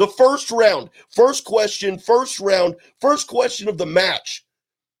round. The first round. First question of the match.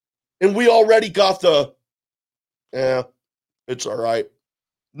 And we already got it's all right.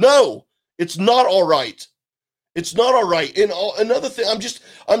 No, it's not all right. It's not all right. And another thing,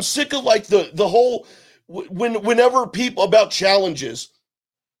 I'm sick of like the whole... Whenever people about challenges,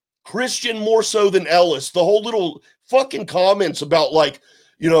 Christian more so than Ellis, the whole little fucking comments about like,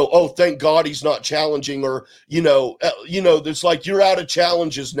 oh, thank God he's not challenging, or, there's like, you're out of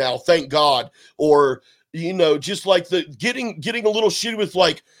challenges now, thank God. Or, just like the getting a little shitty with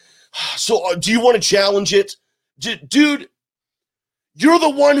like, so do you want to challenge it? Dude, you're the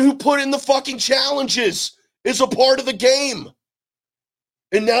one who put in the fucking challenges. It's a part of the game.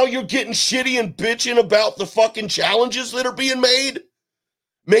 And now you're getting shitty and bitching about the fucking challenges that are being made?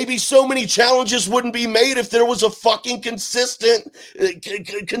 Maybe so many challenges wouldn't be made if there was a fucking consistent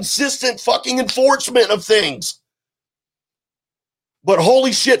fucking enforcement of things. But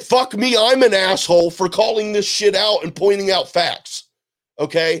holy shit, fuck me, I'm an asshole for calling this shit out and pointing out facts.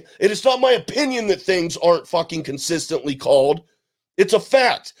 Okay? It is not my opinion that things aren't fucking consistently called. It's a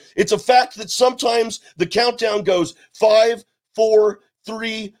fact. It's a fact that sometimes the countdown goes 5, 4,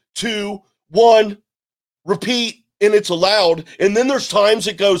 3, 2, 1, repeat, and it's allowed. And then there's times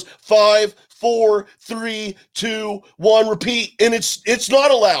it goes 5, 4, 3, 2, 1, repeat, and it's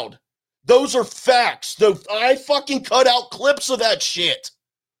not allowed. Those are facts. I fucking cut out clips of that shit.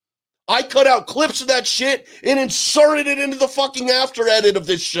 I cut out clips of that shit and inserted it into the fucking after edit of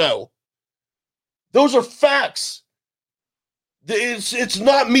this show. Those are facts. It's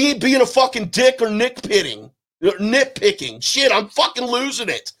not me being a fucking dick or nitpicking. Shit, I'm fucking losing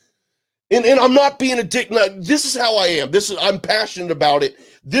it. And I'm not being a dick. No, this is how I am. I'm passionate about it.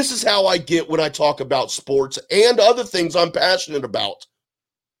 This is how I get when I talk about sports and other things I'm passionate about.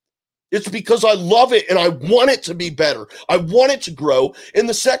 It's because I love it and I want it to be better. I want it to grow. And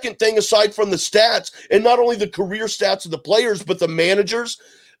the second thing, aside from the stats, and not only the career stats of the players, but the managers,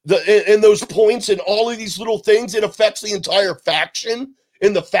 and those points and all of these little things, it affects the entire faction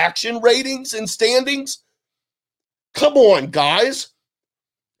and the faction ratings and standings. Come on, guys.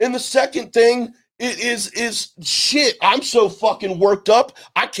 And the second thing is shit. I'm so fucking worked up,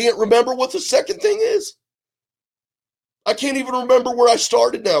 I can't remember what the second thing is. I can't even remember where I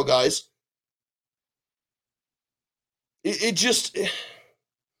started now, guys. It's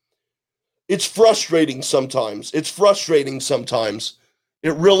frustrating sometimes. It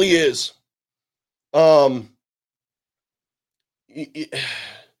really is. I'm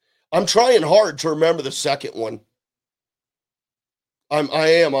trying hard to remember the second one.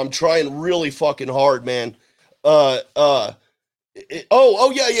 I'm trying really fucking hard, man. Yeah.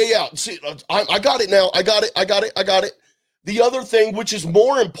 See, I got it now. I got it. The other thing, which is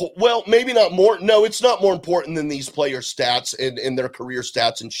more important, well, maybe not more. No, it's not more important than these player stats and their career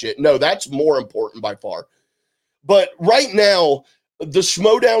stats and shit. No, that's more important by far. But right now, the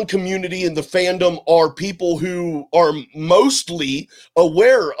Schmodown community and the fandom are people who are mostly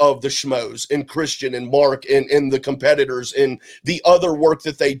aware of the Schmoes and Christian and Mark and the competitors and the other work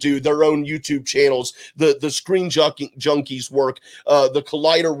that they do, their own YouTube channels, the Screen Junkies work, the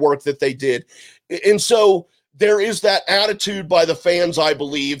Collider work that they did. And so there is that attitude by the fans, I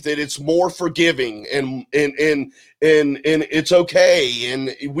believe, that it's more forgiving and it's okay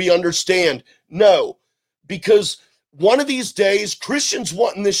and we understand. No, because one of these days, Christian's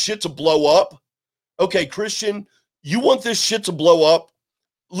wanting this shit to blow up. Okay, Christian, you want this shit to blow up?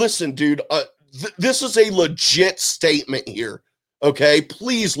 Listen, dude, this is a legit statement here. Okay,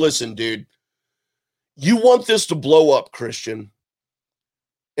 please listen, dude. You want this to blow up, Christian.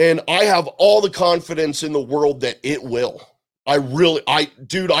 And I have all the confidence in the world that it will. I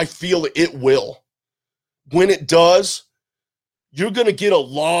feel it will. When it does, you're going to get a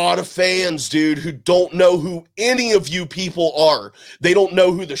lot of fans, dude, who don't know who any of you people are. They don't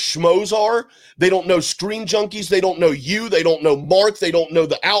know who the Schmoes are. They don't know Screen Junkies. They don't know you. They don't know Mark. They don't know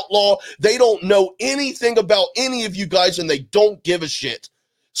the Outlaw. They don't know anything about any of you guys, and they don't give a shit.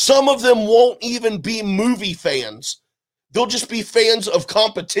 Some of them won't even be movie fans. They'll just be fans of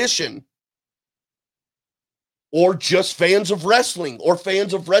competition. Or just fans of wrestling. Or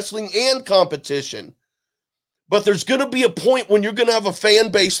fans of wrestling and competition. But there's going to be a point when you're going to have a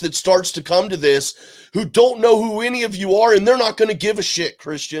fan base that starts to come to this who don't know who any of you are, and they're not going to give a shit,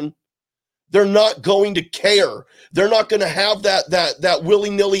 Christian. They're not going to care. They're not going to have that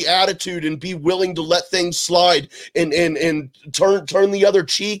willy-nilly attitude and be willing to let things slide and turn the other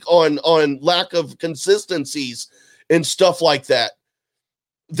cheek on lack of consistencies and stuff like that.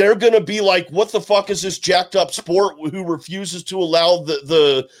 They're going to be like, what the fuck is this jacked up sport who refuses to allow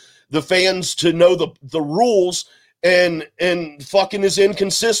the fans to know the rules and fucking is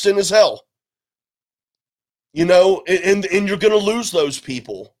inconsistent as hell. You know, and you're going to lose those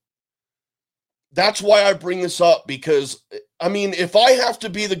people. That's why I bring this up, because, I mean, if I have to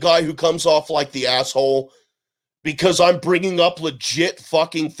be the guy who comes off like the asshole because I'm bringing up legit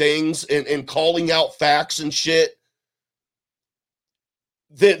fucking things and calling out facts and shit,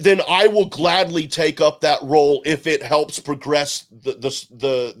 then I will gladly take up that role if it helps progress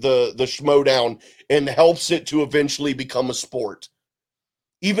the Schmodown and helps it to eventually become a sport.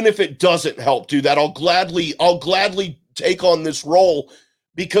 Even if it doesn't help do that, I'll gladly take on this role,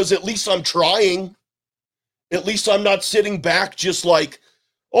 because at least I'm trying. At least I'm not sitting back just like,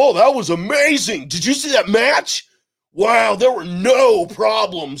 oh, that was amazing. Did you see that match? Wow, there were no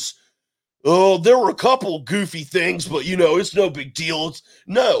problems. Oh, there were a couple goofy things, but, you know, it's no big deal.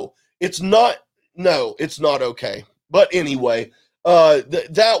 It's not okay. But anyway,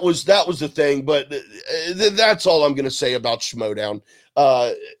 that was the thing. But that's all I'm going to say about Schmodown.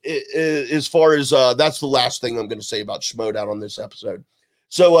 As far as that's the last thing I'm going to say about Schmodown on this episode.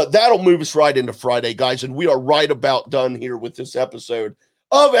 So that'll move us right into Friday, guys. And we are right about done here with this episode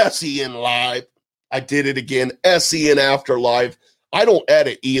of SEN Live. I did it again, SEN After Live. I don't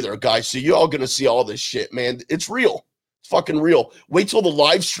edit either, guys, so y'all gonna see all this shit, man. It's real. It's fucking real. Wait till the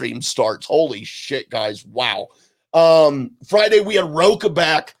live stream starts. Holy shit, guys. Wow. Friday, we had Roka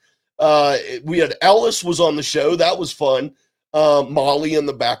back. We had Ellis was on the show. That was fun. Molly in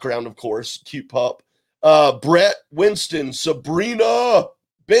the background, of course. Cute pup. Brett, Winston, Sabrina,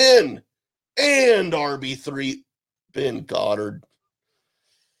 Ben, and RB3. Ben Goddard.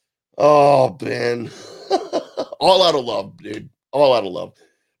 Oh, Ben. All out of love, dude. All out of love.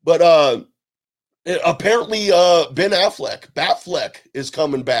 But apparently Ben Affleck, Batfleck, is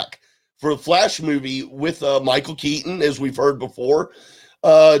coming back for a Flash movie with Michael Keaton, as we've heard before.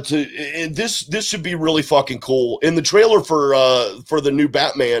 This should be really fucking cool. And the trailer for the new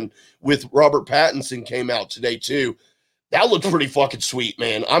Batman with Robert Pattinson came out today too. That looked pretty fucking sweet,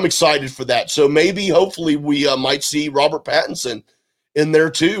 man. I'm excited for that. So maybe, hopefully, we might see Robert Pattinson in there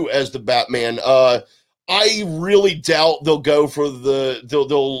too as the Batman. I really doubt they'll go for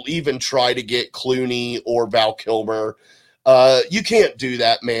they'll even try to get Clooney or Val Kilmer. You can't do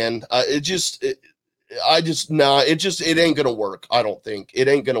that, man. It ain't gonna work. I don't think it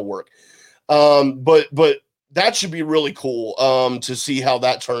ain't gonna work. But that should be really cool to see how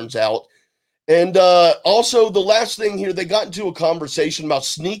that turns out. And also, the last thing here, they got into a conversation about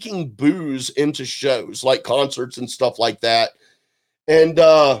sneaking booze into shows like concerts and stuff like that. And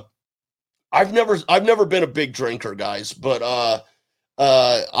I've never been a big drinker, guys, but I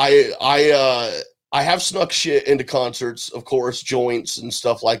have snuck shit into concerts, of course, joints and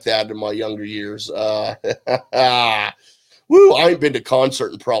stuff like that in my younger years. Woo, I ain't been to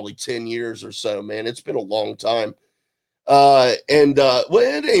concert in probably 10 years or so, man. It's been a long time. Well,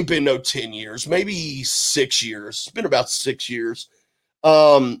 it ain't been no 10 years, maybe 6 years. It's been about 6 years.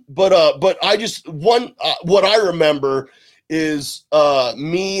 But I just what I remember is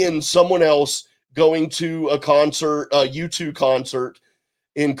me and someone else going to a concert, a U2 concert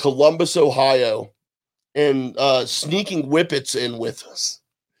in Columbus, Ohio, and sneaking Whippets in with us.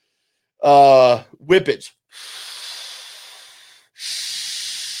 Whippets.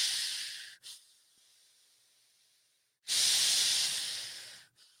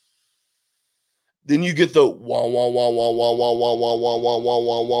 Then you get the wah wah wah wah wah wah wah wah wah wah wah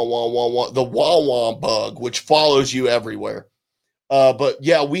wah wah wah wah wah, the wah wah bug, which follows you everywhere. But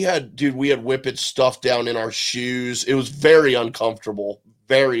yeah, we had Whippet stuff down in our shoes. It was very uncomfortable,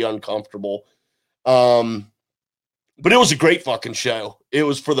 very uncomfortable. But it was a great fucking show. It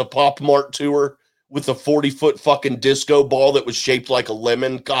was for the Pop Mart tour with the 40-foot fucking disco ball that was shaped like a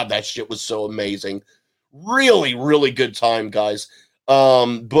lemon. God, that shit was so amazing. Really, really good time, guys.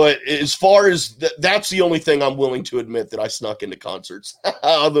 But as far as that's the only thing I'm willing to admit that I snuck into concerts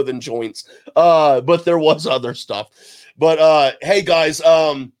other than joints. But there was other stuff. But hey guys,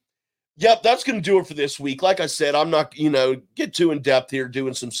 yep, that's going to do it for this week. Like I said, I'm not, get too in depth here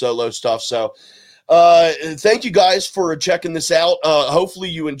doing some solo stuff. So thank you guys for checking this out. Hopefully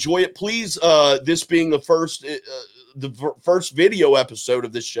you enjoy it. Please, this being the first video episode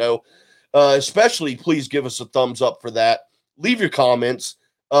of this show, especially please give us a thumbs up for that. Leave your comments.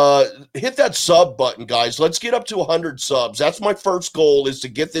 Hit that sub button, guys. Let's get up to 100 subs. That's my first goal, is to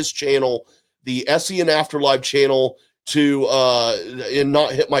get this channel, the SEN Afterlife channel, to and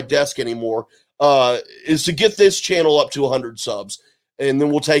not hit my desk anymore, is to get this channel up to 100 subs, and then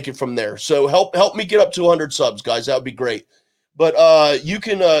we'll take it from there. So help me get up to 100 subs, guys. That would be great. But you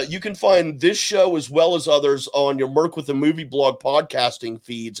can find this show as well as others on your Merc with a Movie Blog podcasting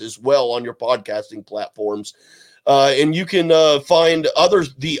feeds as well on your podcasting platforms. And you can find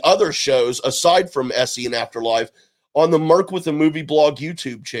the other shows aside from SEN Afterlife on the Merc with a Movie Blog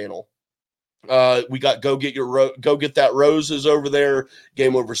YouTube channel. We got Go Get That Roses over there,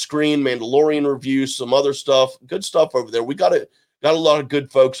 Game Over Screen, Mandalorian review, some other stuff, good stuff over there. We got a lot of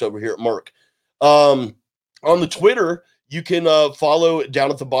good folks over here at Merc. On the Twitter, you can follow down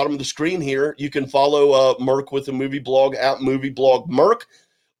at the bottom of the screen here. You can follow Merc with a Movie Blog at Movie Blog Merc,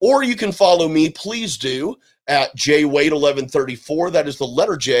 or you can follow me. Please do at JWade1134. That is the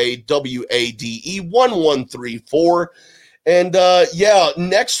letter J, WADE 1134. And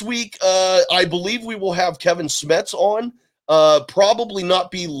next week, I believe we will have Kevin Smets on. Probably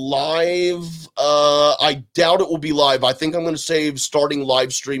not be live. I doubt it will be live. I think I'm going to save starting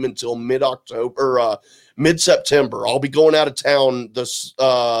live stream until mid-October, mid-September. I'll be going out of town the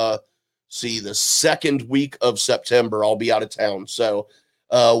second week of September. I'll be out of town. So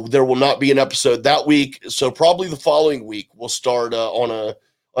there will not be an episode that week. So probably the following week we'll start on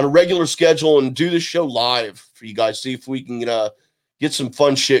a regular schedule and do this show live for you guys. See if we can get some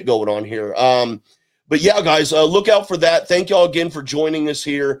fun shit going on here. But yeah, guys, look out for that. Thank y'all again for joining us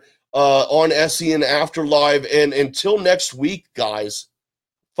here on SEN Afterlife. And until next week, guys,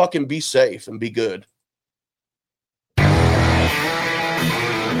 fucking be safe and be good.